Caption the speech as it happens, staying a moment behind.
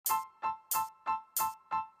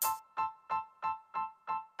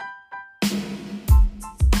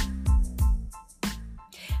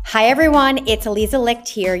Hi everyone, it's Eliza Licht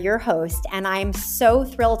here, your host, and I'm so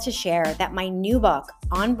thrilled to share that my new book,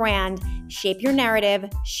 On Brand, Shape Your Narrative,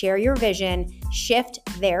 Share Your Vision, Shift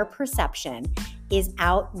Their Perception, is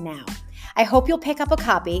out now. I hope you'll pick up a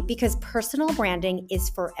copy because personal branding is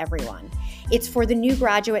for everyone. It's for the new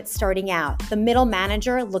graduate starting out, the middle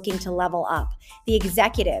manager looking to level up, the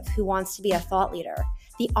executive who wants to be a thought leader,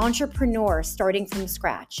 the entrepreneur starting from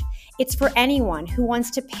scratch. It's for anyone who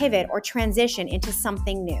wants to pivot or transition into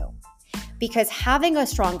something new. Because having a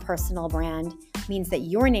strong personal brand means that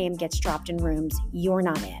your name gets dropped in rooms you're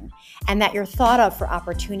not in, and that you're thought of for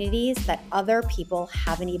opportunities that other people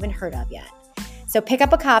haven't even heard of yet. So pick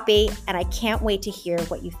up a copy, and I can't wait to hear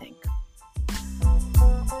what you think.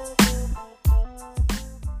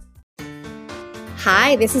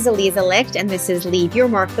 Hi, this is Eliza Licht, and this is Leave Your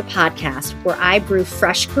Mark, the podcast, where I brew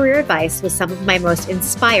fresh career advice with some of my most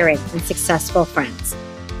inspiring and successful friends.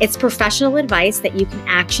 It's professional advice that you can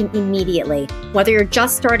action immediately, whether you're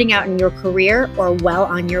just starting out in your career or well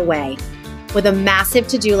on your way. With a massive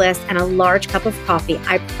to-do list and a large cup of coffee,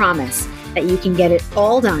 I promise that you can get it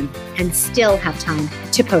all done and still have time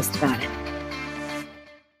to post about it.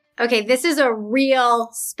 Okay, this is a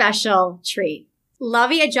real special treat.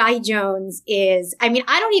 Luvvie Ajayi Jones is, I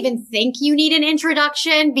don't even think you need an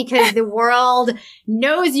introduction because the world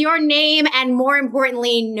knows your name and more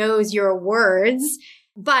importantly, knows your words.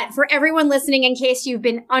 But for everyone listening, in case you've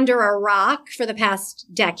been under a rock for the past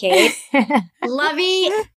decade,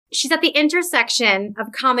 Luvvie, she's at the intersection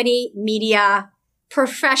of comedy, media,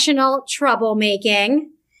 professional troublemaking.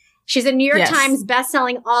 She's a New York Times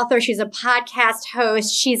bestselling author. She's a podcast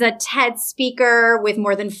host. She's a TED speaker with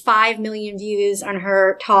more than 5 million views on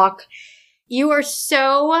her talk. You are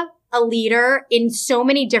so a leader in so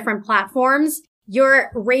many different platforms.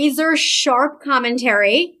 Your razor sharp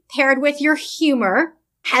commentary paired with your humor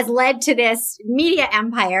has led to this media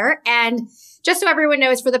empire. And just so everyone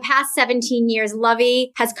knows, for the past 17 years,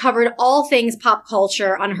 Luvvie has covered all things pop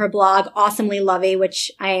culture on her blog, Awesomely Luvvie,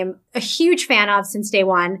 which I am a huge fan of since day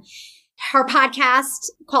one. Her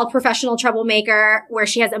podcast called Professional Troublemaker, where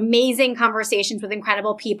she has amazing conversations with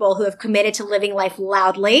incredible people who have committed to living life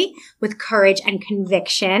loudly with courage and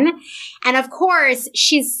conviction. And of course,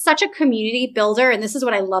 she's such a community builder. And this is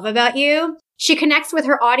what I love about you. She connects with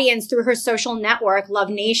her audience through her social network,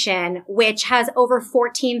 Love Nation, which has over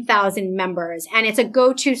 14,000 members. And it's a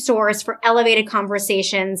go-to source for elevated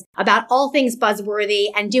conversations about all things buzzworthy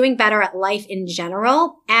and doing better at life in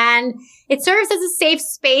general. And it serves as a safe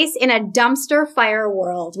space in a dumpster fire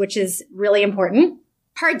world, which is really important.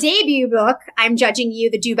 Her debut book, I'm Judging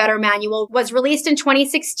You, The Do Better Manual, was released in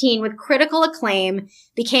 2016 with critical acclaim,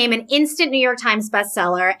 became an instant New York Times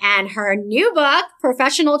bestseller, and her new book,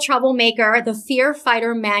 Professional Troublemaker, The Fear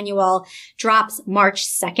Fighter Manual, drops March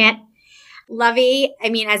 2nd. Luvvie,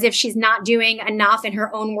 as if she's not doing enough in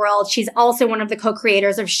her own world, she's also one of the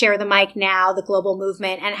co-creators of Share the Mic Now, the global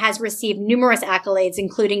movement, and has received numerous accolades,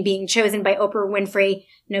 including being chosen by Oprah Winfrey,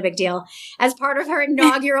 no big deal, as part of her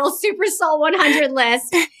inaugural Super Soul 100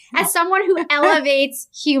 list, as someone who elevates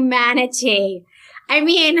humanity.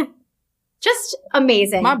 Just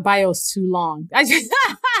amazing. My bio's too long.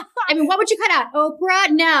 What would you cut out? Oprah?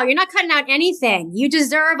 No, you're not cutting out anything. You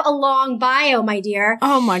deserve a long bio, my dear.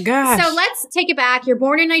 Oh my gosh. So let's take it back. You're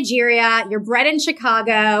born in Nigeria. You're bred in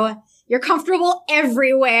Chicago. You're comfortable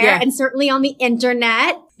everywhere and certainly on the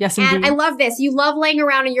internet. Yes, indeed. And I love this. You love laying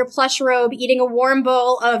around in your plush robe, eating a warm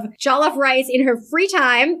bowl of jollof rice in her free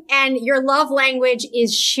time. And your love language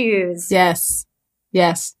is shoes. Yes.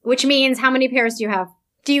 Yes. Which means how many pairs do you have?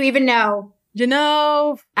 Do you even know?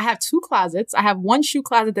 I have 2 closets. I have one shoe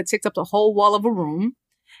closet that takes up the whole wall of a room.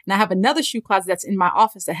 And I have another shoe closet that's in my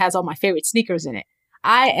office that has all my favorite sneakers in it.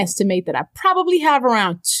 I estimate that I probably have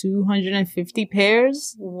around 250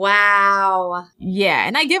 pairs. Wow. Yeah.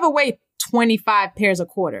 And I give away 25 pairs a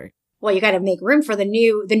quarter. Well, you got to make room for the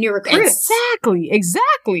new recruits.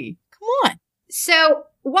 Exactly. Come on. So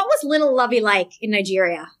what was little Luvvie like in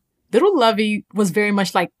Nigeria? Little Luvvie was very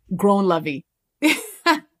much like grown Luvvie.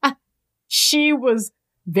 She was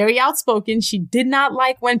very outspoken. She did not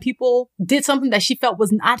like when people did something that she felt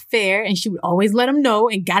was not fair, and she would always let them know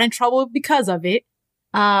and got in trouble because of it.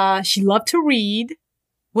 She loved to read,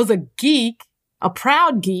 was a geek, a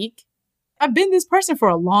proud geek. I've been this person for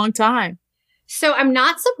a long time. So I'm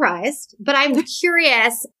not surprised, but I'm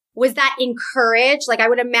curious, was that encouraged? I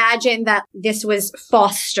would imagine that this was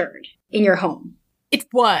fostered in your home. It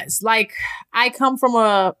was. I come from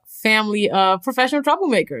a family of professional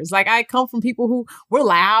troublemakers. I come from people who were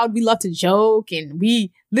loud. We love to joke, and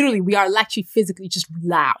we are actually physically just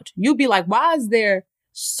loud. You'll be like, why is there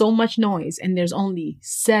so much noise and there's only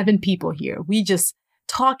 7 people here? We just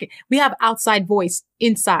talking. We have outside voice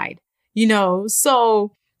inside,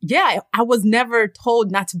 So yeah, I was never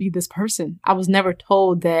told not to be this person. I was never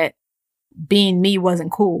told that being me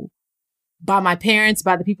wasn't cool by my parents,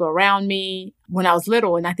 by the people around me when I was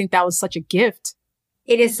little. And I think that was such a gift.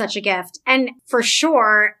 It is such a gift. And for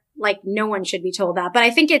sure, like no one should be told that. But I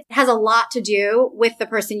think it has a lot to do with the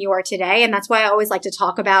person you are today. And that's why I always like to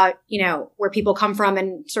talk about, where people come from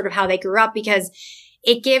and sort of how they grew up, because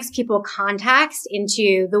it gives people context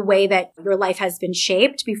into the way that your life has been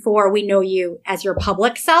shaped before we know you as your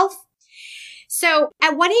public self. So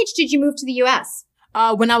at what age did you move to the US?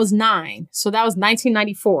 When I was 9. So that was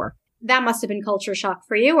 1994. That must have been culture shock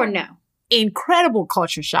for you, or no? Incredible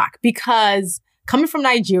culture shock, because coming from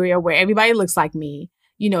Nigeria, where everybody looks like me,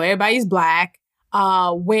 everybody's Black,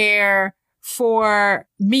 where for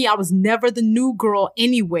me, I was never the new girl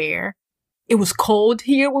anywhere. It was cold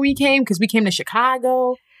here when we came because we came to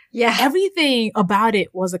Chicago. Yeah. Everything about it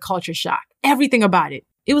was a culture shock. Everything about it.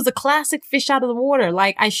 It was a classic fish out of the water.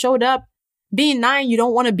 Like I showed up being 9, you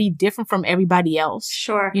don't want to be different from everybody else.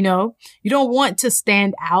 Sure. You don't want to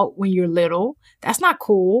stand out when you're little. That's not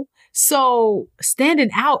cool. So standing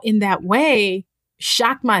out in that way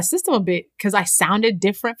shocked my system a bit because I sounded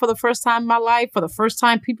different for the first time in my life. For the first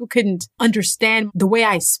time, people couldn't understand the way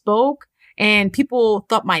I spoke. And people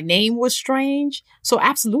thought my name was strange. So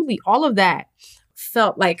absolutely, all of that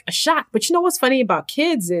felt like a shock. But what's funny about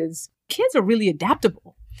kids is kids are really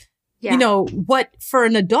adaptable. Yeah. What for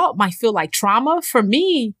an adult might feel like trauma, for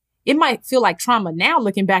me, it might feel like trauma now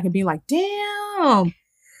looking back and being like, damn.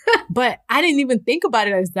 But I didn't even think about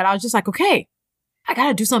it as that. I was just like, okay, I got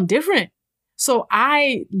to do something different. So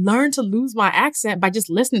I learned to lose my accent by just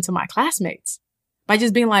listening to my classmates, by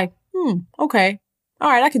just being like, okay, all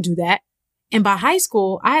right, I can do that. And by high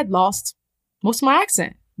school, I had lost most of my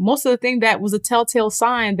accent. Most of the thing that was a telltale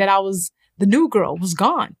sign that I was the new girl was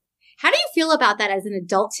gone. How do you feel about that as an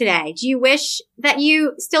adult today? Do you wish that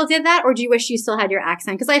you still did that, or do you wish you still had your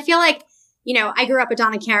accent? Because I feel like, I grew up with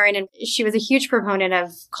Donna Karen, and she was a huge proponent of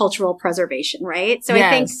cultural preservation, right? So yes.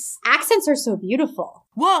 I think accents are so beautiful.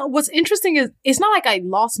 Well, what's interesting is it's not like I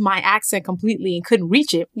lost my accent completely and couldn't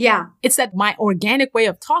reach it. Yeah. It's that my organic way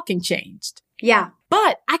of talking changed. Yeah.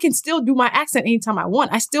 But I can still do my accent anytime I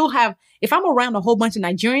want. I still have, if I'm around a whole bunch of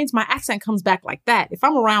Nigerians, my accent comes back like that. If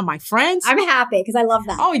I'm around my friends. I'm happy because I love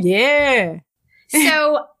that. Oh, yeah.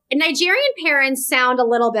 So Nigerian parents sound a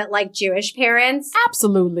little bit like Jewish parents.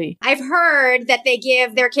 Absolutely. I've heard that they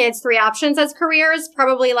give their kids 3 options as careers,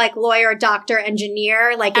 probably like lawyer, doctor,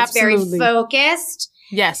 engineer. Like it's Absolutely. Very focused.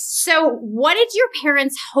 Yes. So what did your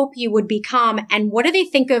parents hope you would become? And what do they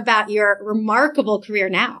think about your remarkable career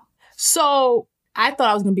now? So I thought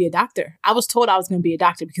I was going to be a doctor. I was told I was going to be a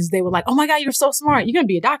doctor because they were like, oh my God, you're so smart. You're going to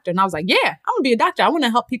be a doctor. And I was like, yeah, I'm going to be a doctor. I want to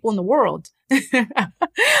help people in the world.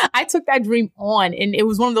 I took that dream on, and it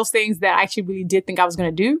was one of those things that I actually really did think I was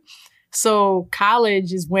going to do. So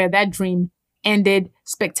college is where that dream ended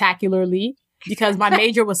spectacularly because my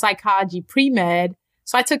major was psychology pre-med.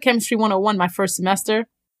 So I took chemistry 101 my first semester.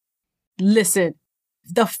 Listen,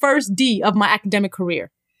 the first D of my academic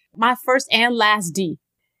career, my first and last D.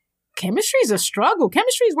 Chemistry is a struggle.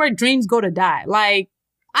 Chemistry is where dreams go to die. Like,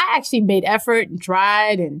 I actually made effort and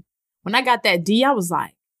tried. And when I got that D, I was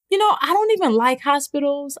like, I don't even like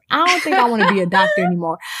hospitals. I don't think I want to be a doctor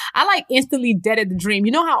anymore. I like instantly deaded the dream.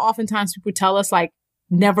 You know how oftentimes people tell us like,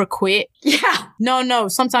 never quit? Yeah. No.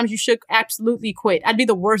 Sometimes you should absolutely quit. I'd be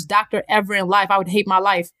the worst doctor ever in life. I would hate my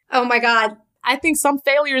life. Oh my God. I think some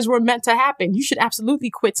failures were meant to happen. You should absolutely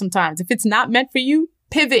quit sometimes. If it's not meant for you,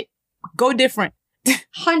 pivot, go different.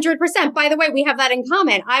 100%. By the way, we have that in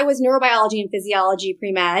common. I was neurobiology and physiology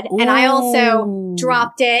pre-med, and I also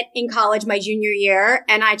dropped it in college my junior year.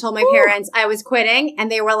 And I told my parents I was quitting,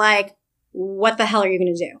 and they were like, what the hell are you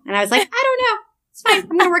going to do? And I was like, I don't know. It's fine.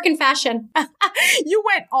 I'm going to work in fashion. You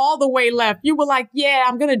went all the way left. You were like, yeah,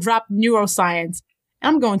 I'm going to drop neuroscience.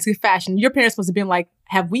 I'm going to fashion. Your parents must have been like,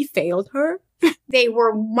 have we failed her? They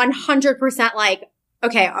were 100% like,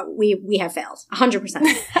 okay, we have failed. 100%.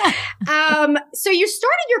 So you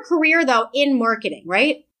started your career though in marketing,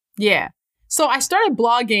 right? Yeah. So I started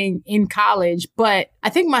blogging in college, but I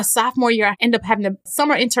think my sophomore year, I ended up having a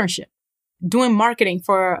summer internship doing marketing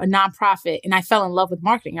for a nonprofit. And I fell in love with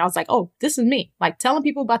marketing. I was like, oh, this is me. Like telling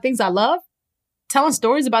people about things I love, telling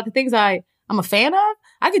stories about the things I'm a fan of.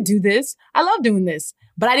 I could do this. I love doing this.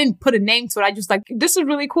 But I didn't put a name to it. I just like, this is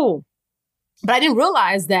really cool. But I didn't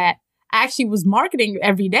realize that I actually was marketing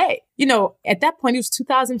every day. At that point, it was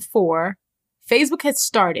 2004. Facebook had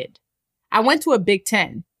started. I went to a Big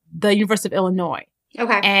Ten, the University of Illinois.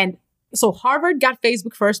 Okay. And so Harvard got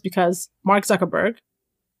Facebook first because Mark Zuckerberg.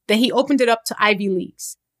 Then he opened it up to Ivy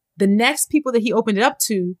Leagues. The next people that he opened it up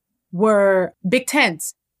to were Big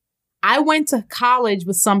Tens. I went to college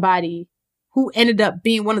with somebody who ended up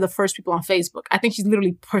being one of the first people on Facebook. I think she's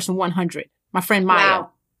literally person 100. My friend Maya.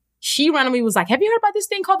 Wow. She randomly was like, have you heard about this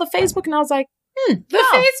thing called the Facebook? And I was like, The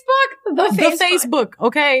Facebook.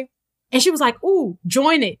 Okay. And she was like, ooh,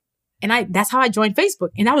 join it. And that's how I joined Facebook.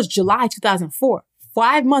 And that was July 2004,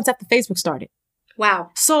 5 months after Facebook started. Wow.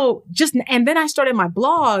 So and then I started my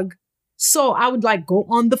blog. So I would like go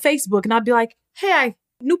on the Facebook and I'd be like, hey,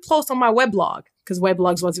 new post on my weblog, because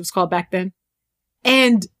weblogs was it was called back then.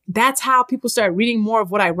 And that's how people started reading more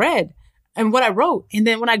of what I read and what I wrote. And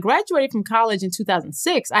then when I graduated from college in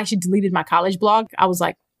 2006, I actually deleted my college blog. I was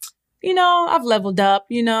like, I've leveled up,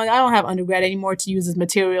 I don't have undergrad anymore to use as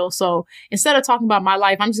material. So instead of talking about my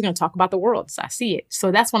life, I'm just going to talk about the world as I see it.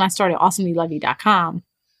 So that's when I started awesomelyluvvie.com.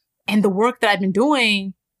 And the work that I've been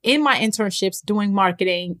doing in my internships, doing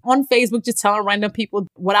marketing on Facebook, just telling random people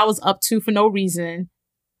what I was up to for no reason.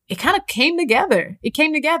 It kind of came together. It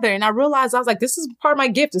came together. And I realized, I was like, this is part of my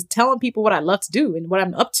gift, is telling people what I love to do and what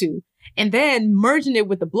I'm up to. And then merging it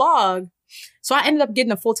with the blog. So I ended up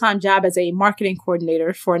getting a full-time job as a marketing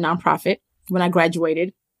coordinator for a nonprofit when I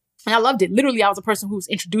graduated. And I loved it. Literally, I was a person who was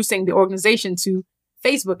introducing the organization to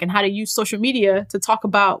Facebook and how to use social media to talk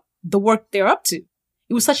about the work they're up to.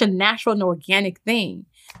 It was such a natural and organic thing.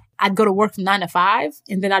 I'd go to work from 9 to 5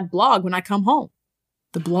 and then I'd blog when I come home.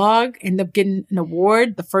 The blog ended up getting an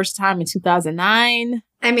award the first time in 2009.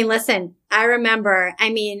 I mean, listen, I remember,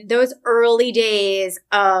 those early days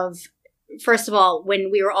of, first of all,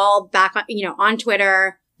 when we were all back on, on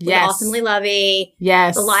Twitter, yes, Awesomely Luvvie,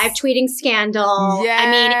 yes, the live tweeting scandal.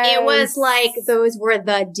 Yes. It was like, those were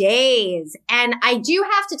the days. And I do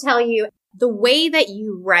have to tell you, the way that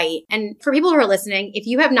you write, and for people who are listening, if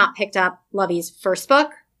you have not picked up Luvvie's first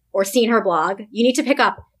book or seen her blog, you need to pick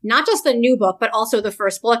up not just the new book, but also the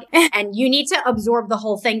first book. And you need to absorb the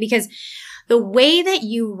whole thing, because the way that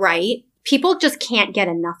you write, people just can't get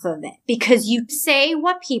enough of it, because you say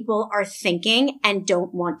what people are thinking and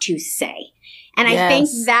don't want to say. And yes, I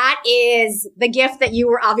think that is the gift that you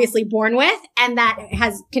were obviously born with, and that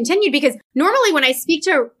has continued, because normally when I speak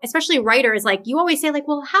to especially writers, like, you always say like,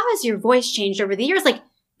 well, how has your voice changed over the years? Like,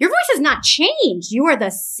 your voice has not changed. You are the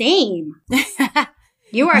same.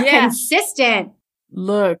 You are consistent.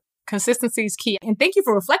 Look, consistency is key. And thank you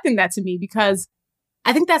for reflecting that to me, because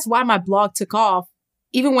I think that's why my blog took off,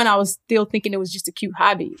 even when I was still thinking it was just a cute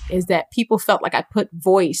hobby, is that people felt like I put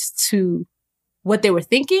voice to what they were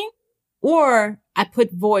thinking, or I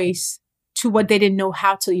put voice to what they didn't know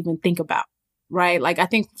how to even think about, right? Like, I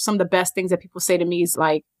think some of the best things that people say to me is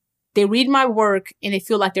like, they read my work and they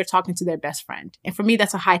feel like they're talking to their best friend. And for me,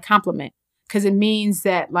 that's a high compliment, because it means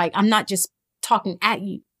that, like, I'm not just talking at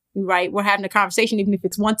you, right? We're having a conversation, even if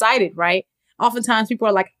it's one-sided, right? Oftentimes people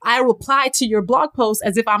are like, I reply to your blog post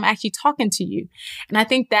as if I'm actually talking to you. And I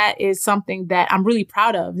think that is something that I'm really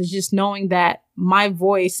proud of, is just knowing that my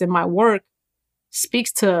voice and my work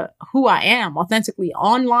speaks to who I am authentically,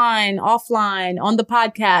 online, offline, on the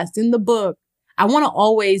podcast, in the book. I want to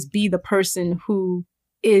always be the person who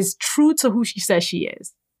is true to who she says she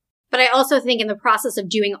is. But I also think in the process of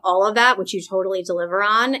doing all of that, which you totally deliver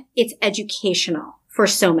on, it's educational for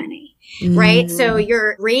so many, right? So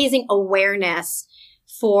you're raising awareness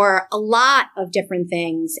for a lot of different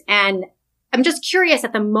things. And I'm just curious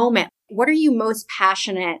at the moment, what are you most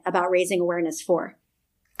passionate about raising awareness for?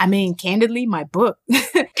 Candidly, my book.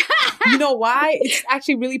 You know why? It's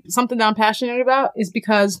actually really something that I'm passionate about, is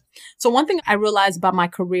because, so one thing I realized about my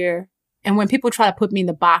career, and when people try to put me in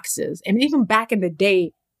the boxes, and even back in the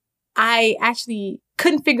day, I actually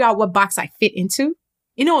couldn't figure out what box I fit into.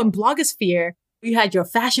 In blogosphere, you had your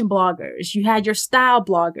fashion bloggers, you had your style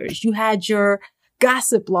bloggers, you had your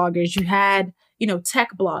gossip bloggers, you had, tech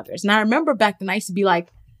bloggers. And I remember back then I used to be like,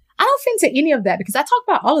 I don't fit into any of that, because I talk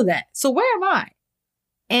about all of that. So where am I?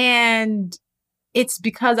 And it's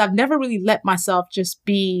because I've never really let myself just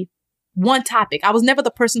be one topic. I was never the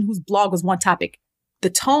person whose blog was one topic. The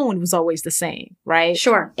tone was always the same, right?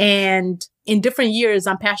 Sure. And in different years,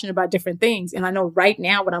 I'm passionate about different things. And I know right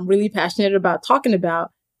now what I'm really passionate about talking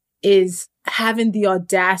about is having the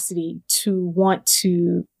audacity to want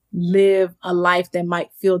to live a life that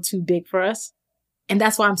might feel too big for us. And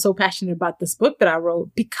that's why I'm so passionate about this book that I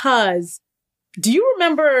wrote, because do you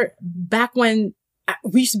remember back when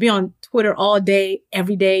we used to be on Twitter all day,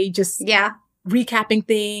 every day, just recapping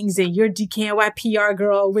things, and you're DKNY PR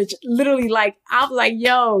girl, which literally, like, I'm like,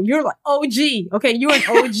 yo, you're like OG. Okay. You're an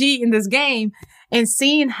OG in this game, and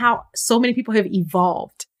seeing how so many people have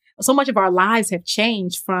evolved. So much of our lives have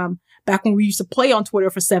changed from back when we used to play on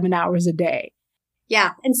Twitter for 7 hours a day.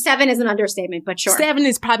 Yeah. And 7 is an understatement, but sure. 7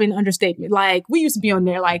 is probably an understatement. Like, we used to be on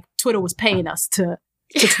there like Twitter was paying us to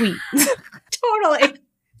tweet. Totally.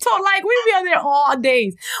 So like, we'd be on there all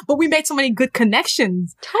days, but we made so many good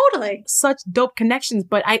connections. Totally. Such dope connections.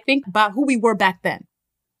 But I think about who we were back then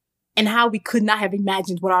and how we could not have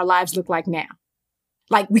imagined what our lives look like now.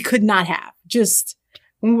 Like, we could not have. Just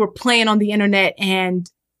when we were playing on the internet and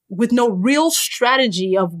with no real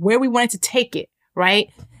strategy of where we wanted to take it, right?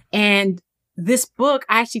 And this book,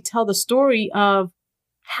 I actually tell the story of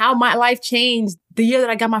how my life changed the year that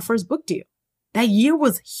I got my first book deal. That year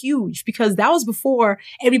was huge because that was before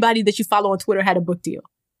everybody that you follow on Twitter had a book deal.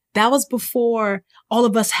 That was before all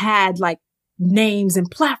of us had like names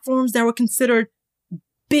and platforms that were considered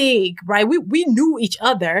big, right? We knew each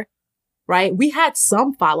other, right? We had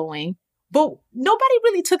some following, but nobody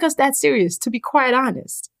really took us that serious, to be quite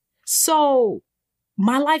honest. So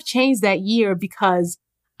my life changed that year because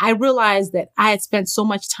I realized that I had spent so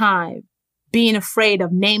much time being afraid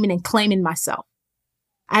of naming and claiming myself.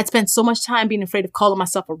 I had spent so much time being afraid of calling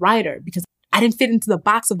myself a writer because I didn't fit into the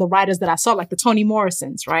box of the writers that I saw, like the Toni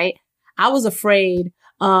Morrisons, right? I was afraid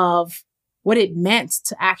of what it meant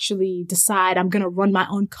to actually decide I'm going to run my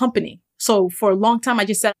own company. So for a long time, I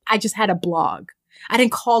just said I just had a blog. I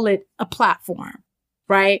didn't call it a platform,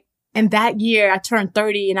 right? And that year I turned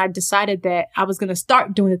 30 and I decided that I was going to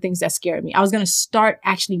start doing the things that scared me. I was going to start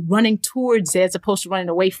actually running towards it as opposed to running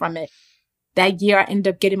away from it. That year I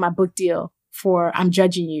ended up getting my book deal for I'm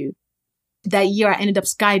Judging You. That year I ended up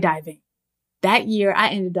skydiving. That year I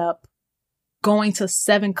ended up going to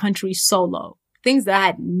 7 countries solo. Things that I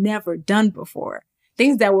had never done before.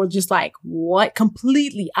 Things that were just like, what?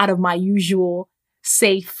 Completely out of my usual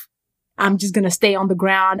safe. I'm just going to stay on the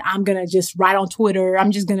ground. I'm going to just write on Twitter.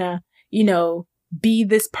 I'm just going to, be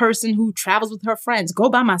this person who travels with her friends. Go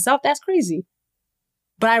by myself. That's crazy.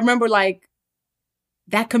 But I remember like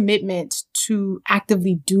that commitment to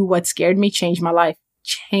actively do what scared me changed my life.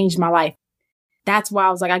 That's why I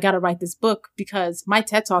was like, I got to write this book because my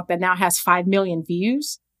TED Talk that now has 5 million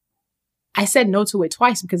views, I said no to it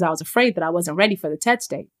twice because I was afraid that I wasn't ready for the TED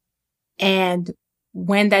stage. And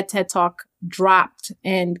when that TED Talk dropped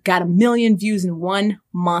and got 1 million views in 1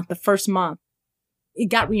 month, the first month, it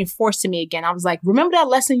got reinforced to me again. I was like, remember that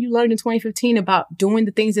lesson you learned in 2015 about doing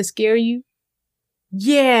the things that scare you?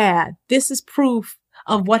 Yeah, this is proof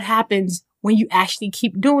of what happens when you actually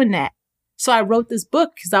keep doing that. So I wrote this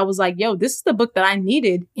book because I was like, yo, this is the book that I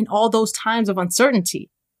needed in all those times of uncertainty.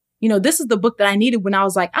 This is the book that I needed when I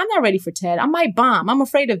was like, I'm not ready for TED. I might bomb. I'm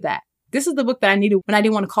afraid of that. This is the book that I needed when I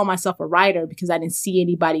didn't want to call myself a writer because I didn't see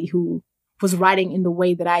anybody who was writing in the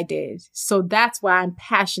way that I did. So that's why I'm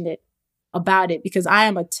passionate about it, because I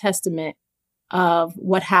am a testament of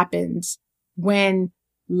what happens when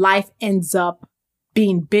life ends up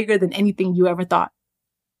being bigger than anything you ever thought.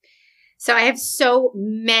 So I have so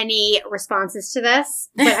many responses to this,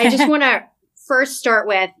 but I just want to first start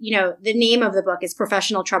with, the name of the book is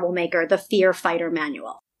Professional Troublemaker, The Fear Fighter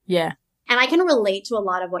Manual. Yeah. And I can relate to a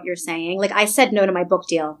lot of what you're saying. Like, I said no to my book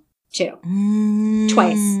deal too.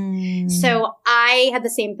 Twice. So I had the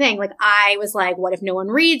same thing. Like, I was like, what if no one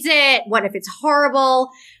reads it? What if it's horrible?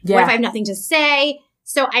 Yeah. What if I have nothing to say?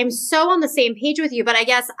 So I'm so on the same page with you, but I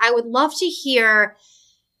guess I would love to hear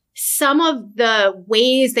some of the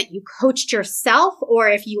ways that you coached yourself, or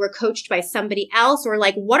if you were coached by somebody else, or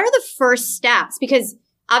like, what are the first steps? Because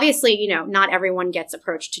obviously, not everyone gets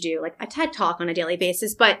approached to do like a TED Talk on a daily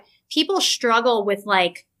basis, but people struggle with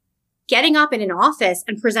like getting up in an office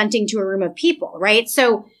and presenting to a room of people, right?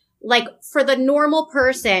 So like for the normal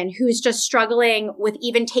person who's just struggling with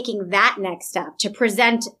even taking that next step to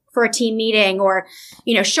present for a team meeting or,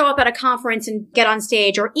 show up at a conference and get on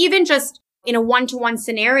stage, or even just in a one-to-one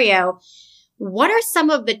scenario, what are some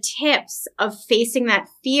of the tips of facing that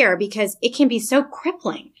fear? Because it can be so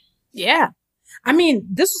crippling. Yeah. I mean,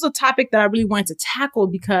 this was a topic that I really wanted to tackle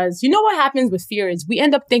because what happens with fear is we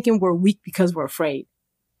end up thinking we're weak because we're afraid,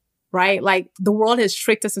 right? Like the world has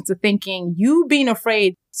tricked us into thinking you being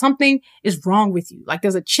afraid, something is wrong with you. Like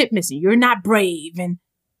there's a chip missing. You're not brave.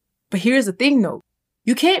 But here's the thing though.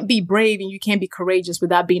 You can't be brave and you can't be courageous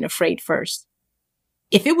without being afraid first.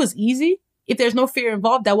 If it was easy, if there's no fear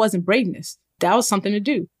involved, that wasn't braveness. That was something to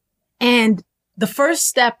do. And the first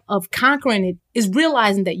step of conquering it is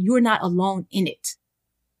realizing that you're not alone in it.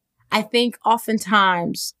 I think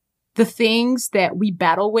oftentimes the things that we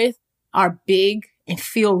battle with are big and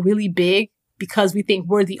feel really big because we think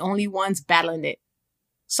we're the only ones battling it.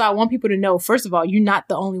 So I want people to know, first of all, you're not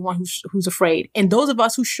the only one who's afraid. And those of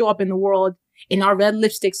us who show up in the world in our red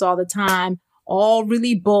lipsticks all the time, all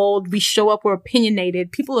really bold, we show up, we're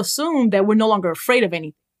opinionated, people assume that we're no longer afraid of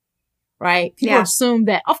anything. right? People assume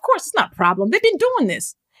that, of course, it's not a problem. They've been doing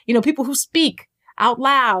this. People who speak out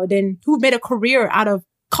loud and who've made a career out of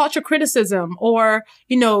culture criticism or,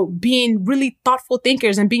 being really thoughtful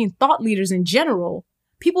thinkers and being thought leaders in general,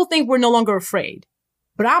 people think we're no longer afraid.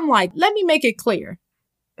 But I'm like, let me make it clear.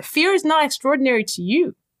 Fear is not extraordinary to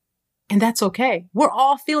you. And that's okay. We're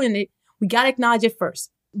all feeling it. We got to acknowledge it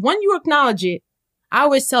first. When you acknowledge it, I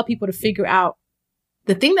always tell people to figure out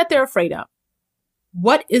the thing that they're afraid of.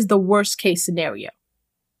 What is the worst case scenario?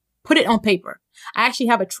 Put it on paper. I actually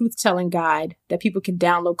have a truth-telling guide that people can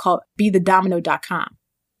download called bethedomino.com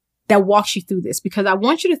that walks you through this, because I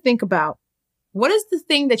want you to think about what is the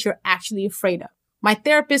thing that you're actually afraid of. My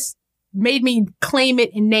therapist made me claim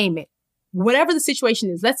it and name it. Whatever the situation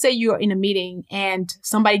is, let's say you're in a meeting and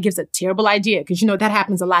somebody gives a terrible idea, because that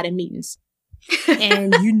happens a lot in meetings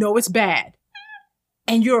and it's bad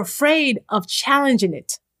and you're afraid of challenging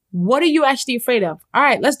it. What are you actually afraid of? All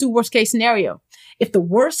right, let's do worst case scenario. If the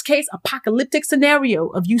worst case apocalyptic scenario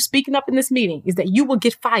of you speaking up in this meeting is that you will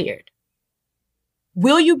get fired,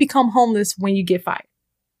 will you become homeless when you get fired?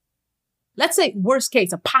 Let's say worst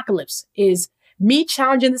case apocalypse is me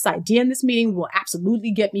challenging this idea in this meeting will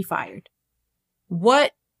absolutely get me fired.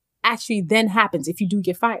 What actually then happens if you do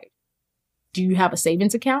get fired? Do you have a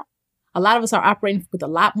savings account? A lot of us are operating with a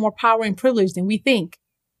lot more power and privilege than we think.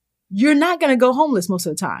 You're not going to go homeless most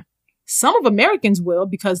of the time. Some of Americans will,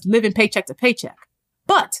 because living paycheck to paycheck.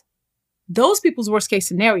 But those people's worst case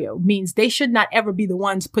scenario means they should not ever be the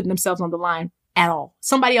ones putting themselves on the line at all.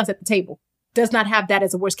 Somebody else at the table does not have that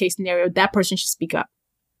as a worst case scenario. That person should speak up.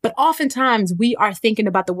 But oftentimes we are thinking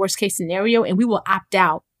about the worst case scenario and we will opt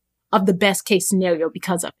out of the best case scenario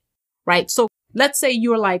because of it, right? So let's say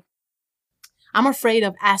you're like, I'm afraid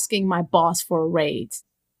of asking my boss for a raise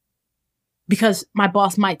because my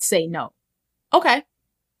boss might say no. Okay.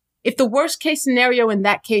 If the worst case scenario in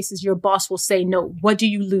that case is your boss will say no, what do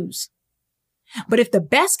you lose? But if the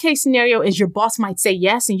best case scenario is your boss might say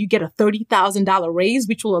yes and you get a $30,000 raise,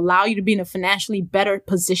 which will allow you to be in a financially better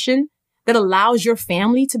position that allows your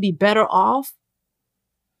family to be better off.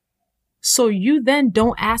 So you then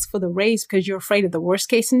don't ask for the raise because you're afraid of the worst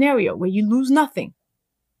case scenario where you lose nothing.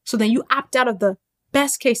 So then you opt out of the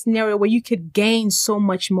best case scenario where you could gain so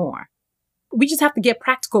much more. We just have to get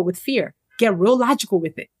practical with fear, get real logical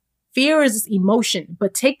with it. Fear is this emotion,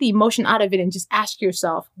 but take the emotion out of it and just ask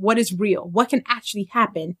yourself, what is real? What can actually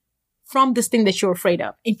happen from this thing that you're afraid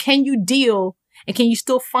of? And can you deal and can you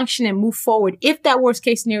still function and move forward if that worst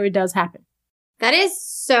case scenario does happen? That is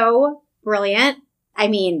so brilliant. I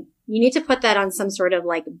mean, you need to put that on some sort of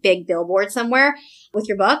like big billboard somewhere with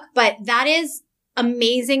your book, but that is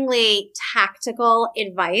amazingly tactical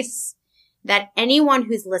advice that anyone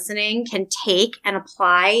who's listening can take and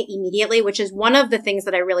apply immediately, which is one of the things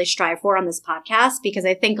that I really strive for on this podcast, because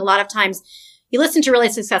I think a lot of times you listen to really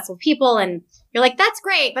successful people and you're like, that's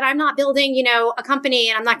great, but I'm not building, a company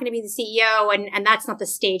and I'm not going to be the CEO and that's not the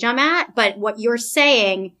stage I'm at. But what you're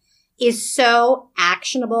saying is so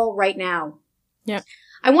actionable right now. Yeah.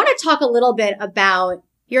 I want to talk a little bit about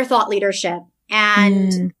your thought leadership.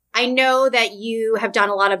 And I know that you have done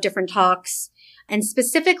a lot of different talks. And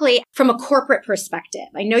specifically from a corporate perspective,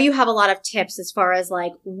 I know you have a lot of tips as far as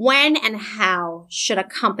like when and how should a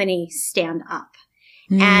company stand up?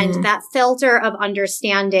 And that filter of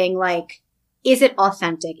understanding, like, is it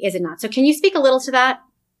authentic? Is it not? So can you speak a little to that?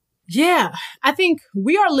 Yeah, I think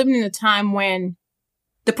we are living in a time when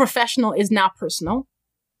the professional is now personal.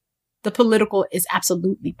 The political is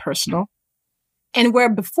absolutely personal. And where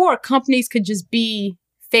before companies could just be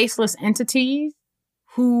faceless entities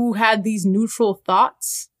who had these neutral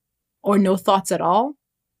thoughts or no thoughts at all.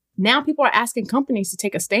 Now people are asking companies to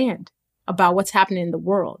take a stand about what's happening in the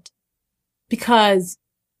world, because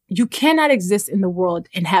you cannot exist in the world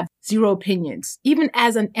and have zero opinions, even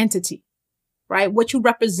as an entity, right? What you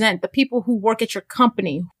represent, the people who work at your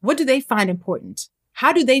company, what do they find important?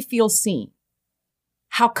 How do they feel seen?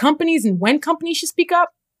 How companies and when companies should speak up?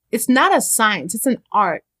 It's not a science, it's an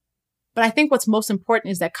art. But I think what's most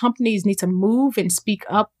important is that companies need to move and speak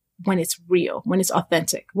up when it's real, when it's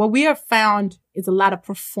authentic. What we have found is a lot of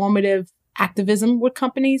performative activism with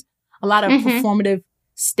companies, a lot of performative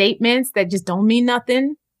statements that just don't mean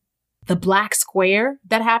nothing. The black square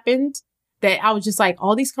that happened, that I was just like,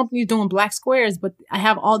 all these companies doing black squares, but I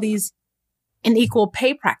have all these unequal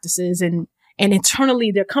pay practices and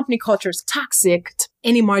internally their company culture is toxic to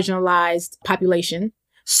any marginalized population.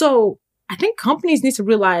 So I think companies need to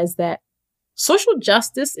realize that social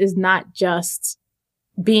justice is not just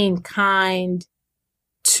being kind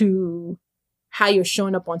to how you're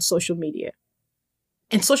showing up on social media.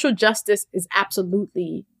 And social justice is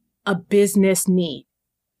absolutely a business need.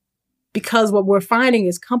 Because what we're finding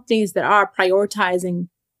is companies that are prioritizing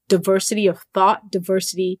diversity of thought,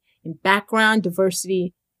 diversity in background,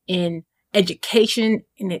 diversity in education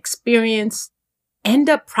and experience end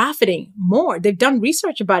up profiting more. They've done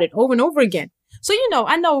research about it over and over again. So,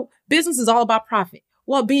 I know business is all about profit.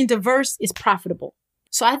 Well, being diverse is profitable.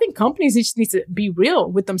 So I think companies just need to be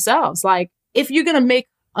real with themselves. Like, if you're going to make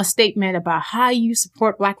a statement about how you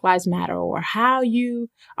support Black Lives Matter or how you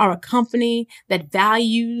are a company that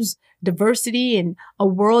values diversity in a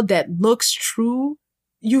world that looks true,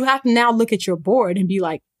 you have to now look at your board and be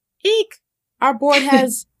like, eek, our board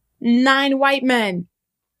has 9 white men.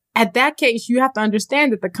 At that case, you have to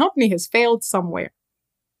understand that the company has failed somewhere.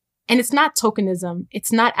 And it's not tokenism.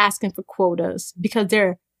 It's not asking for quotas, because there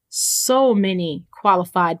are so many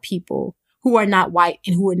qualified people who are not white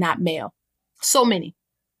and who are not male. So many.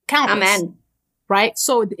 Countless. Amen. Right?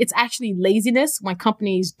 So it's actually laziness when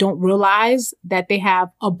companies don't realize that they have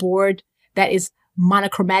a board that is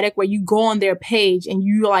monochromatic, where you go on their page and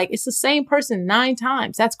you're like, it's the same person 9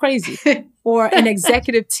 times. That's crazy. Or an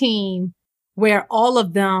executive team where all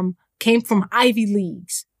of them came from Ivy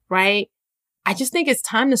Leagues, right? I just think it's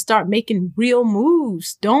time to start making real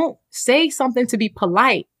moves. Don't say something to be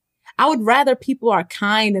polite. I would rather people are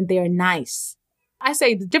kind than they're nice. I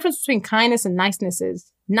say the difference between kindness and niceness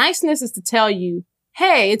is to tell you,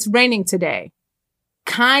 hey, it's raining today.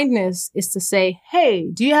 Kindness is to say,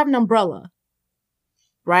 hey, do you have an umbrella?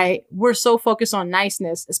 Right? We're so focused on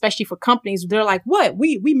niceness, especially for companies. They're like, what?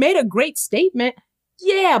 We made a great statement.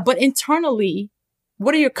 Yeah, but internally,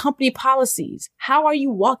 what are your company policies? How are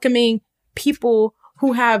you welcoming people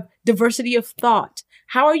who have diversity of thought?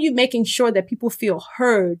 How are you making sure that people feel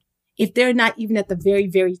heard if they're not even at the very,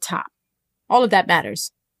 very top? All of that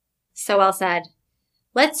matters. So well said.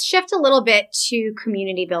 Let's shift a little bit to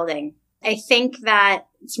community building. I think that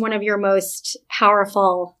it's one of your most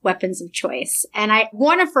powerful weapons of choice. And I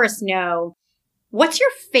want to first know, what's your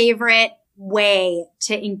favorite way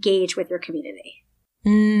to engage with your community?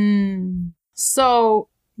 So,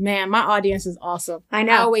 man, my audience is awesome. I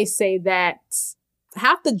know. I always say that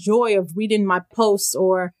half the joy of reading my posts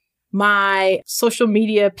or my social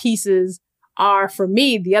media pieces are for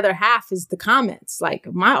me. The other half is the comments. Like,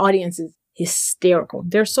 my audience is hysterical.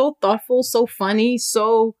 They're so thoughtful, so funny,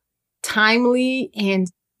 so timely, and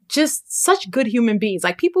just such good human beings,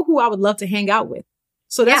 like people who I would love to hang out with.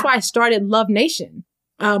 So that's why I started Love Nation,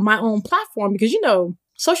 my own platform, because,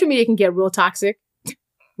 social media can get real toxic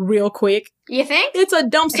real quick. You think? It's a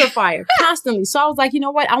dumpster fire constantly. So I was like, you know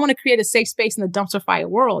what? I want to create a safe space in the dumpster fire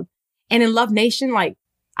world. And in Love Nation, like,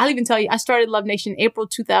 I'll even tell you, I started Love Nation April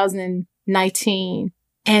 2019,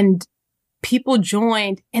 and people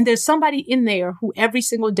joined, and there's somebody in there who every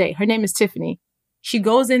single day, her name is Tiffany. She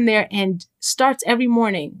goes in there and starts every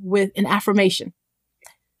morning with an affirmation.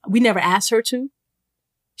 We never asked her to.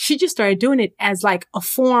 She just started doing it as like a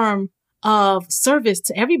form of service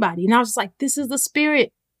to everybody. And I was just like, this is the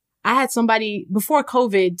spirit. I had somebody before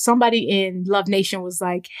COVID, somebody in Love Nation was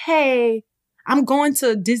like, hey, I'm going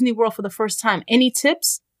to Disney World for the first time. Any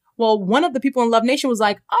tips? Well, one of the people in Love Nation was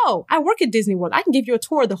like, oh, I work at Disney World. I can give you a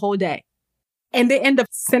tour the whole day. And they end up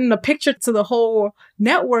sending a picture to the whole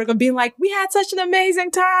network of being like, we had such an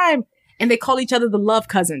amazing time. And they call each other the Love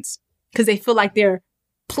Cousins because they feel like they're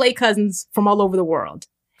play cousins from all over the world.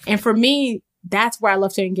 And for me, that's where I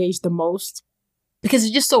love to engage the most because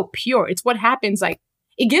it's just so pure. It's what happens. Like,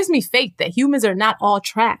 it gives me faith that humans are not all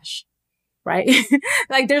trash, right?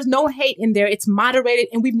 Like, there's no hate in there. It's moderated.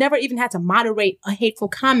 And we've never even had to moderate a hateful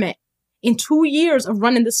comment. In 2 years of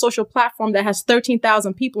running this social platform that has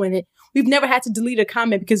 13,000 people in it, we've never had to delete a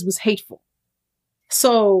comment because it was hateful.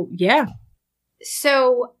 So, yeah.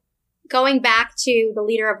 So going back to the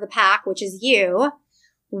leader of the pack, which is you,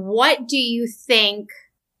 what do you think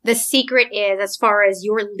the secret is as far as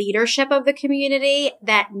your leadership of the community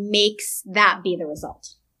that makes that be the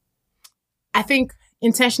result? I think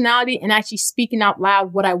intentionality and actually speaking out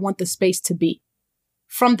loud what I want the space to be.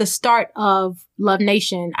 From the start of Love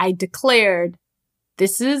Nation, I declared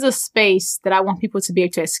this is a space that I want people to be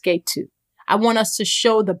able to escape to. I want us to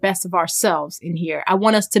show the best of ourselves in here. I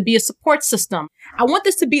want us to be a support system. I want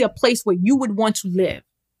this to be a place where you would want to live.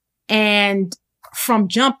 And from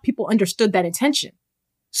jump, people understood that intention.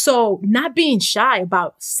 So not being shy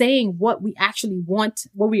about saying what we actually want,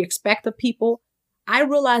 what we expect of people. I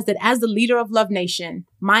realized that as the leader of Love Nation,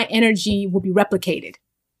 my energy will be replicated.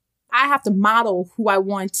 I have to model who I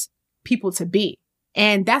want people to be.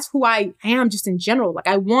 And that's who I am just in general. Like,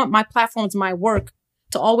 I want my platforms, my work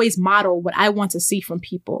to always model what I want to see from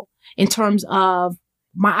people in terms of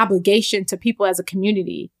my obligation to people as a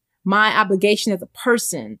community, my obligation as a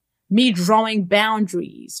person, me drawing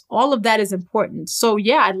boundaries. All of that is important. So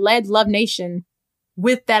yeah, I led Love Nation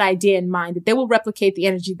with that idea in mind, that they will replicate the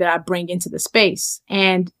energy that I bring into the space.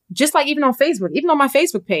 And just like even on Facebook, even on my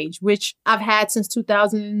Facebook page, which I've had since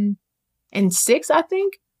 2006, I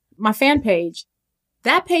think, my fan page,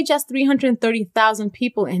 that page has 330,000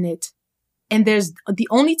 people in it. And there's the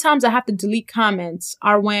only times I have to delete comments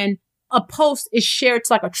are when a post is shared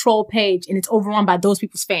to like a troll page and it's overrun by those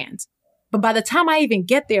people's fans. But by the time I even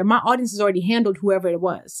get there, my audience has already handled whoever it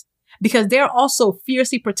was, because they're also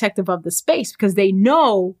fiercely protective of the space because they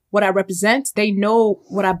know what I represent. They know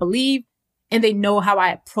what I believe, and they know how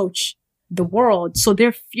I approach the world. So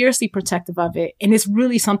they're fiercely protective of it. And it's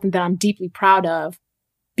really something that I'm deeply proud of,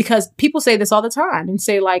 because people say this all the time and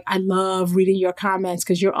say like, I love reading your comments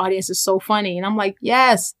because your audience is so funny. And I'm like,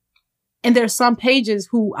 yes. And there's some pages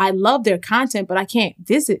who I love their content, but I can't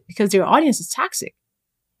visit because their audience is toxic.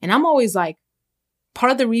 And I'm always like,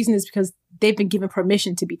 part of the reason is because they've been given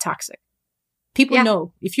permission to be toxic. People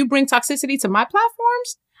know if you bring toxicity to my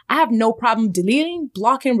platforms, I have no problem deleting,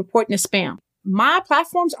 blocking, reporting as spam. My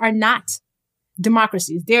platforms are not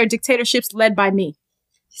democracies. They are dictatorships led by me.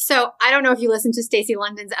 So I don't know if you listened to Stacey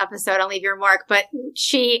London's episode on Leave Your Mark, but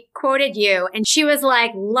she quoted you and she was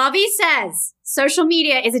like, Luvvie says social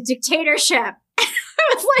media is a dictatorship.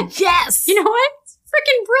 I was like, yes. You know what? It's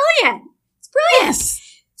freaking brilliant. It's brilliant. Yes.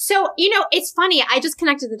 So, it's funny. I just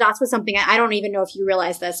connected the dots with something. I don't even know if you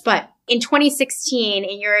realize this, but in 2016,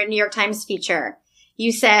 in your New York Times feature,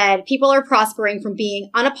 you said people are prospering from being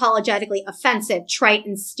unapologetically offensive, trite,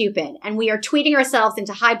 and stupid. And we are tweeting ourselves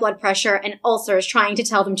into high blood pressure and ulcers trying to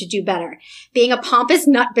tell them to do better. Being a pompous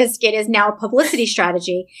nut biscuit is now a publicity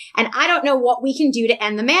strategy. And I don't know what we can do to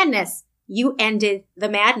end the madness. You ended the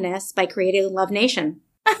madness by creating Love Nation.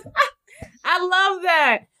 I love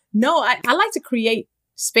that. No, I like to create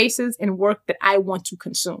spaces and work that I want to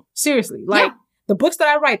consume. Seriously. Like the books that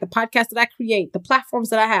I write, the podcasts that I create, the platforms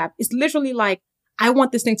that I have, it's literally like, I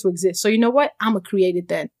want this thing to exist. So you know what? I'm going to create it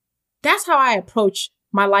then. That's how I approach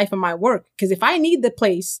my life and my work. Because if I need the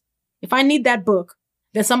place, if I need that book,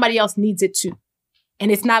 then somebody else needs it too.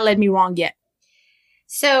 And it's not led me wrong yet.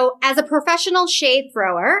 So as a professional shade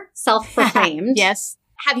thrower, self-proclaimed. Yes.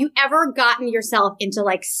 Have you ever gotten yourself into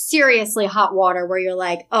like seriously hot water where you're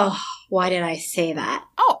like, oh, why did I say that?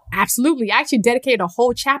 Oh, absolutely. I actually dedicated a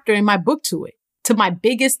whole chapter in my book to it, to my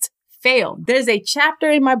biggest fail. There's a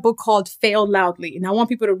chapter in my book called Fail Loudly. And I want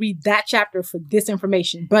people to read that chapter for this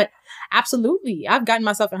information. But absolutely, I've gotten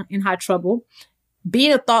myself in hot trouble.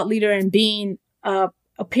 Being a thought leader and being a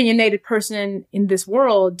opinionated person in this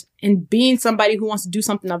world and being somebody who wants to do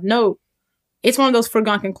something of note, it's one of those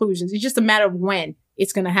foregone conclusions. It's just a matter of when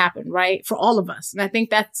it's going to happen, right? For all of us. And I think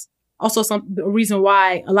that's also a reason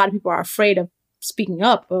why a lot of people are afraid of speaking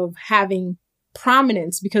up, of having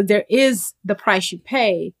prominence, because there is the price you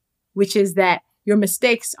pay, which is that your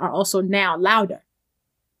mistakes are also now louder,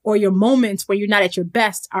 or your moments where you're not at your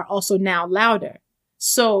best are also now louder.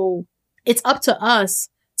 So it's up to us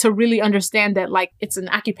to really understand that, like, it's an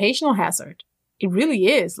occupational hazard. It really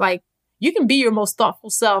is. Like, you can be your most thoughtful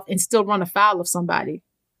self and still run afoul of somebody,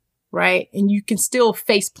 right? And you can still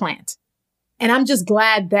face plant. And I'm just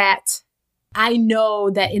glad that I know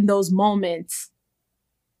that in those moments,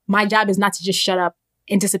 my job is not to just shut up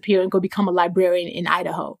and disappear and go become a librarian in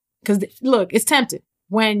Idaho. Because look, it's tempting.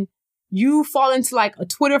 When you fall into like a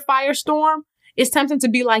Twitter firestorm, it's tempting to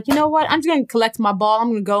be like, you know what? I'm just going to collect my ball. I'm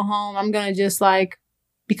going to go home. I'm going to just like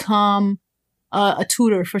become a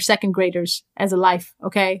tutor for second graders as a life.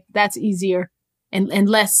 Okay. That's easier and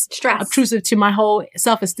less obtrusive to my whole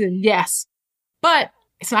self-esteem. Yes. But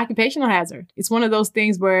it's an occupational hazard. It's one of those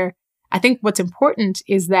things where I think what's important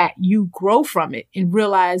is that you grow from it and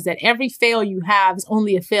realize that every fail you have is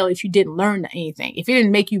only a fail if you didn't learn anything, if it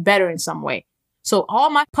didn't make you better in some way. So all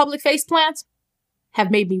my public face plants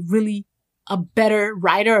have made me really a better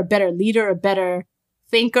writer, a better leader, a better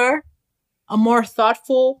thinker, a more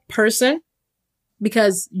thoughtful person,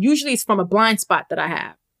 because usually it's from a blind spot that I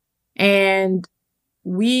have. And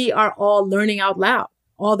we are all learning out loud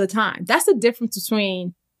all the time. That's the difference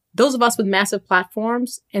between those of us with massive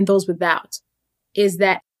platforms and those without, is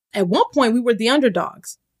that at one point we were the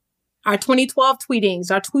underdogs. Our 2012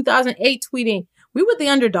 tweetings, our 2008 tweeting, we were the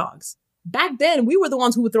underdogs. Back then, we were the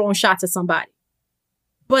ones who were throwing shots at somebody.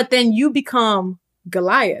 But then you become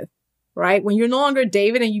Goliath, right? When you're no longer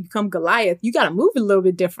David and you become Goliath, you got to move a little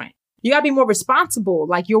bit different. You got to be more responsible.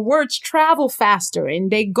 Like, your words travel faster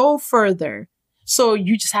and they go further. So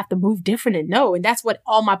you just have to move different and know. And that's what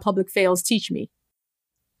all my public fails teach me.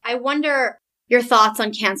 I wonder your thoughts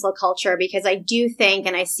on cancel culture, because I do think,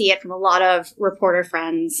 and I see it from a lot of reporter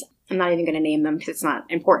friends, I'm not even going to name them because it's not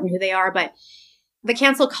important who they are, but the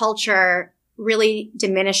cancel culture really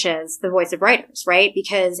diminishes the voice of writers, right?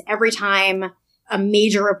 Because every time a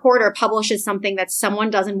major reporter publishes something that someone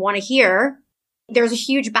doesn't want to hear, there's a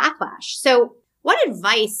huge backlash. So what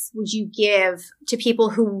advice would you give to people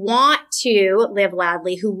who want to live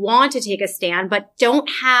loudly, who want to take a stand, but don't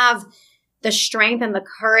have the strength and the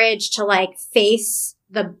courage to like face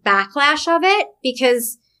the backlash of it?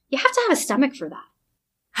 Because you have to have a stomach for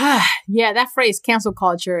that. Yeah, that phrase, cancel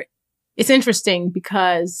culture, it's interesting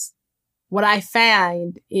because what I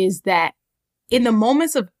find is that in the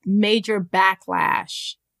moments of major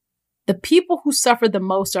backlash, the people who suffer the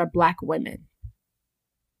most are Black women.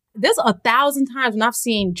 There's 1,000 times when I've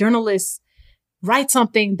seen journalists write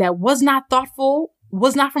something that was not thoughtful,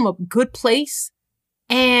 was not from a good place,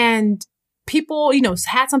 and people,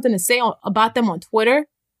 had something to say about them on Twitter,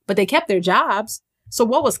 but they kept their jobs. So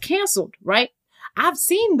what was canceled, right? I've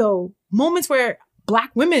seen, though, moments where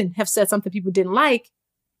Black women have said something people didn't like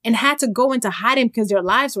and had to go into hiding because their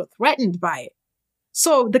lives were threatened by it.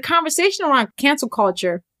 So the conversation around cancel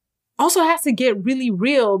culture also has to get really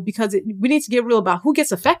real because we need to get real about who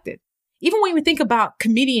gets affected. Even when we think about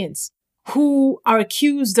comedians who are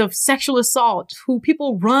accused of sexual assault, who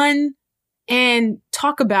people run and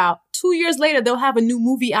talk about, 2 years later, they'll have a new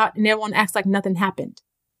movie out and everyone acts like nothing happened.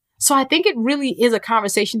 So I think it really is a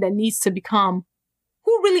conversation that needs to become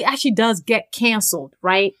who really actually does get canceled,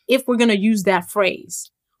 right? If we're going to use that phrase,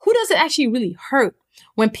 who does it actually really hurt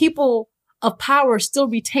when people of power still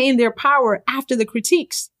retain their power after the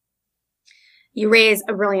critiques? You raise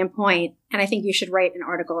a brilliant point, and I think you should write an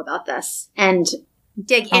article about this and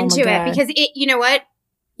dig into it because you know what?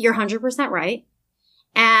 You're 100% right.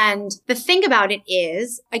 And the thing about it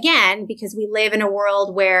is, again, because we live in a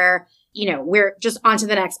world where, we're just on to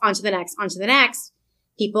the next, on to the next, on to the next,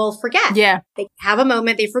 people forget. Yeah. They have a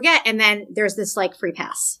moment, they forget, and then there's this like free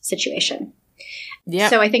pass situation. Yeah.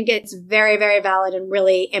 So I think it's very, very valid and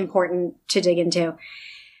really important to dig into.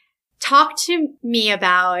 Talk to me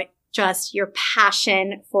about just your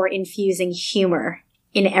passion for infusing humor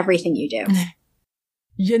in everything you do.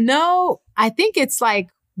 I think it's like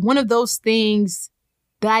one of those things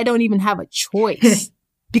that I don't even have a choice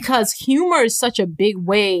because humor is such a big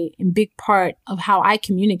way and big part of how I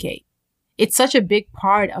communicate. It's such a big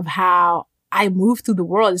part of how I move through the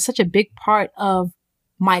world. It's such a big part of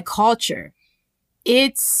my culture.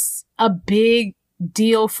 It's a big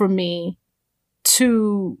deal for me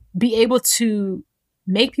to be able to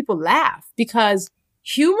make people laugh because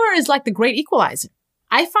humor is like the great equalizer.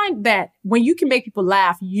 I find that when you can make people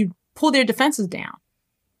laugh, you pull their defenses down.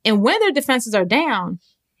 And when their defenses are down,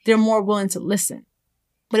 they're more willing to listen.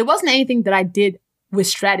 But it wasn't anything that I did with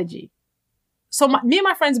strategy. So me and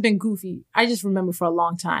my friends have been goofy. I just remember for a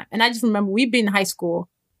long time. And I just remember we'd been in high school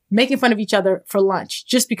making fun of each other for lunch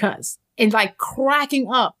just because and like cracking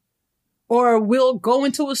up. Or we'll go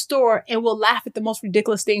into a store and we'll laugh at the most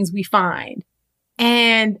ridiculous things we find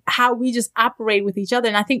and how we just operate with each other.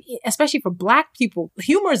 And I think especially for Black people,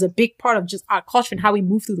 humor is a big part of just our culture and how we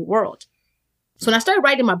move through the world. So when I started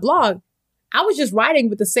writing my blog, I was just writing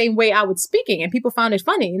with the same way I was speaking and people found it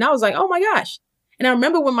funny. And I was like, oh my gosh. And I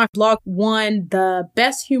remember when my blog won the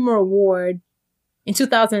Best Humor Award in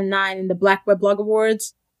 2009 in the Black Web Blog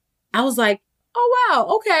Awards, I was like, oh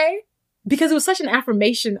wow, okay. Because it was such an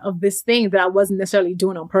affirmation of this thing that I wasn't necessarily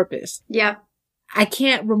doing on purpose. Yeah. I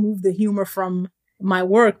can't remove the humor from my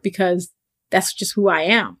work because that's just who I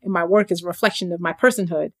am. And my work is a reflection of my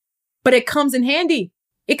personhood. But it comes in handy.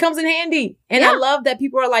 It comes in handy. And I love that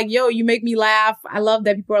people are like, yo, you make me laugh. I love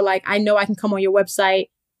that people are like, I know I can come on your website.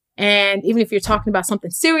 And even if you're talking about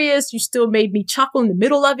something serious, you still made me chuckle in the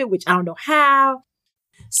middle of it, which I don't know how.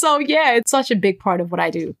 So yeah, it's such a big part of what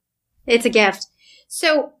I do. It's a gift.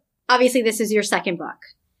 So obviously this is your second book.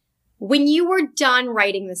 When you were done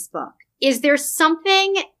writing this book, is there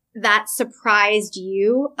something that surprised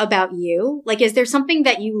you about you? Like, is there something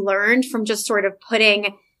that you learned from just sort of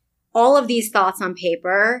putting all of these thoughts on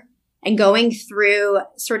paper and going through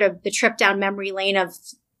sort of the trip down memory lane of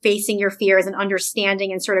facing your fears and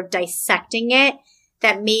understanding and sort of dissecting it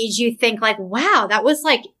that made you think like, wow, that was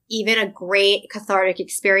like even a great cathartic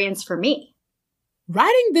experience for me?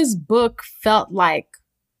 Writing this book felt like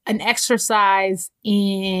an exercise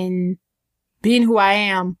in being who I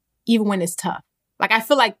am, even when it's tough. Like, I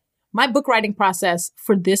feel like my book writing process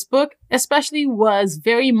for this book especially was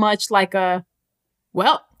very much like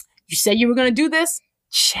well, you said you were going to do this?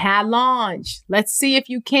 Challenge. Let's see if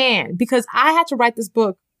you can. Because I had to write this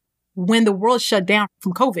book when the world shut down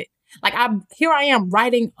from COVID. Like, here I am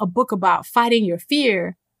writing a book about fighting your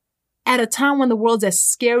fear at a time when the world's as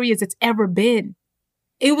scary as it's ever been.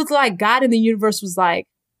 it was like God in the universe was like,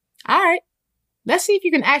 all right, let's see if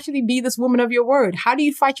you can actually be this woman of your word. How do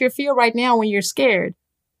you fight your fear right now when you're scared?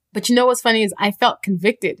 But you know what's funny is I felt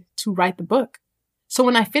convicted to write the book. So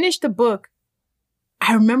when I finished the book,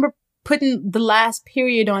 I remember putting the last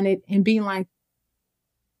period on it and being like,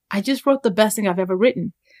 I just wrote the best thing I've ever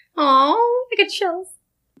written. Oh, I get chills.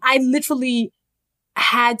 I literally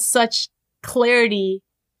had such clarity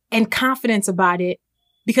and confidence about it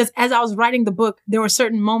because as I was writing the book, there were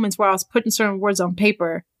certain moments where I was putting certain words on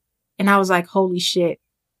paper and I was like, holy shit,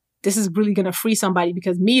 this is really going to free somebody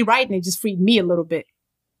because me writing it just freed me a little bit.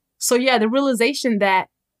 So yeah, the realization that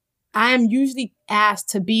I am usually asked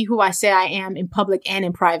to be who I say I am in public and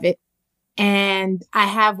in private. And I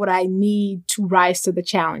have what I need to rise to the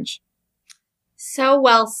challenge. So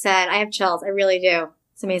well said. I have chills. I really do.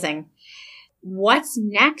 It's amazing. What's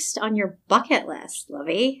next on your bucket list,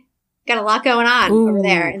 Luvvie? Got a lot going on over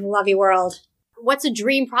there in the Luvvie world. What's a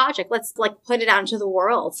dream project? Let's put it out into the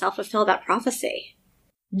world. Self-fulfill that prophecy.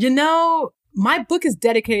 You know, my book is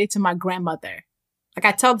dedicated to my grandmother.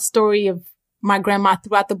 I tell the story of my grandma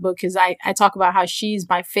throughout the book because I talk about how she's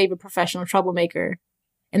my favorite professional troublemaker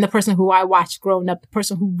and the person who I watched growing up, the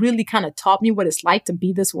person who really kind of taught me what it's like to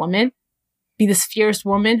be this woman, be this fierce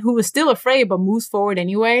woman who is still afraid but moves forward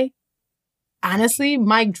anyway. Honestly,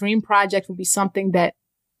 my dream project would be something that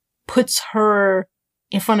puts her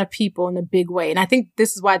in front of people in a big way. And I think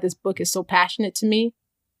this is why this book is so passionate to me.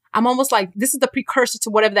 I'm almost like, this is the precursor to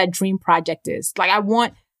whatever that dream project is.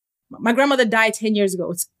 My grandmother died 10 years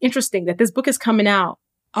ago. It's interesting that this book is coming out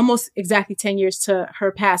almost exactly 10 years to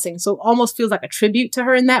her passing. So it almost feels like a tribute to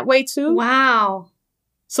her in that way too. Wow.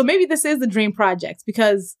 So maybe this is the dream project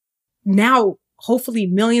because now hopefully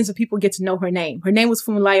millions of people get to know her name. Her name was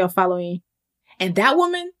Funmilayo Faloyin. And that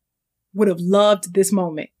woman would have loved this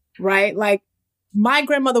moment, right? Like my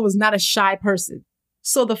grandmother was not a shy person.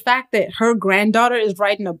 So the fact that her granddaughter is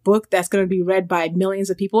writing a book that's going to be read by millions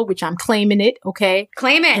of people, which I'm claiming it, okay?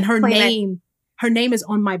 Claim it. And her name is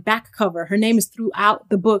on my back cover. Her name is throughout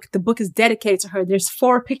the book. The book is dedicated to her. There's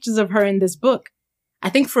 4 pictures of her in this book. I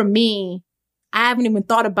think for me, I haven't even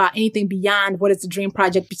thought about anything beyond what is the dream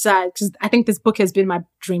project besides, because I think this book has been my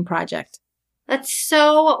dream project. That's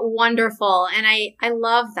so wonderful. And I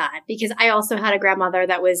love that because I also had a grandmother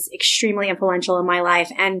that was extremely influential in my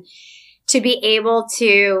life. And to be able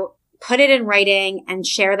to put it in writing and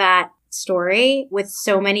share that story with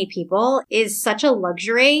so many people is such a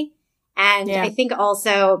luxury. And I think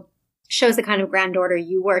also shows the kind of granddaughter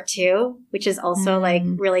you were too, which is also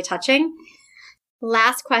really touching.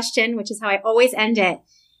 Last question, which is how I always end it.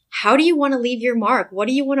 How do you want to leave your mark? What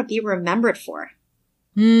do you want to be remembered for?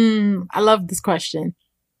 I love this question.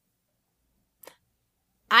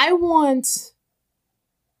 I want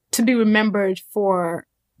to be remembered for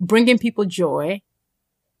bringing people joy,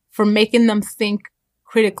 for making them think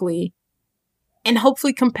critically, and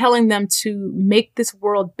hopefully compelling them to make this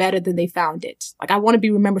world better than they found it. I want to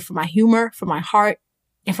be remembered for my humor, for my heart,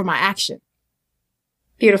 and for my action.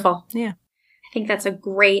 Beautiful. Yeah. I think that's a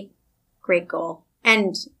great, great goal.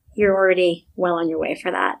 And you're already well on your way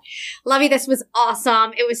for that. Luvvie, this was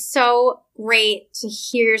awesome. It was so great to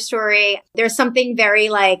hear your story. There's something very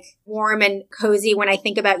warm and cozy when I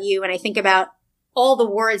think about you and I think about all the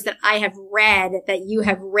words that I have read that you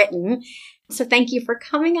have written. So thank you for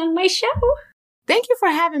coming on my show. Thank you for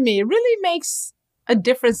having me. It really makes a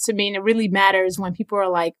difference to me and it really matters when people are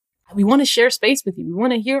like, we want to share space with you. We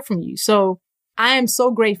want to hear from you. So I am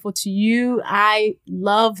so grateful to you. I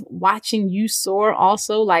love watching you soar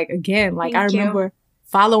also. I remember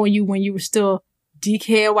following you when you were still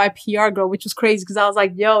DKNY PR girl, which was crazy because I was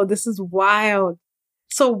like, yo, this is wild.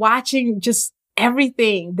 So watching just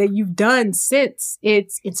everything that you've done since,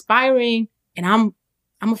 it's inspiring and I'm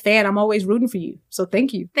a fan. I'm always rooting for you. So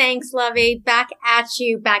thank you. Thanks, Luvvie. Back at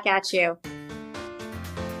you. Back at you.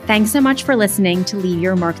 Thanks so much for listening to Leave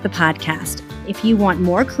Your Mark, the podcast. If you want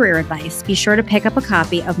more career advice, be sure to pick up a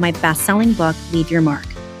copy of my best-selling book, Leave Your Mark.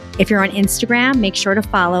 If you're on Instagram, make sure to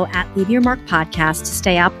follow at Leave Your Mark Podcast to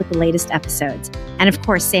stay up with the latest episodes. And of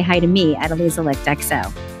course, say hi to me at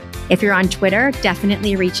ElizaLichtXO. If you're on Twitter,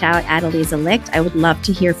 definitely reach out at ElizaLicht. I would love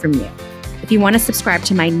to hear from you. If you want to subscribe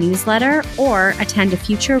to my newsletter or attend a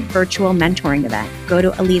future virtual mentoring event, go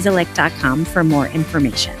to elizalicht.com for more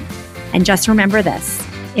information. And just remember this,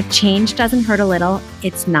 if change doesn't hurt a little,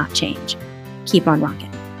 it's not change. Keep on rocking.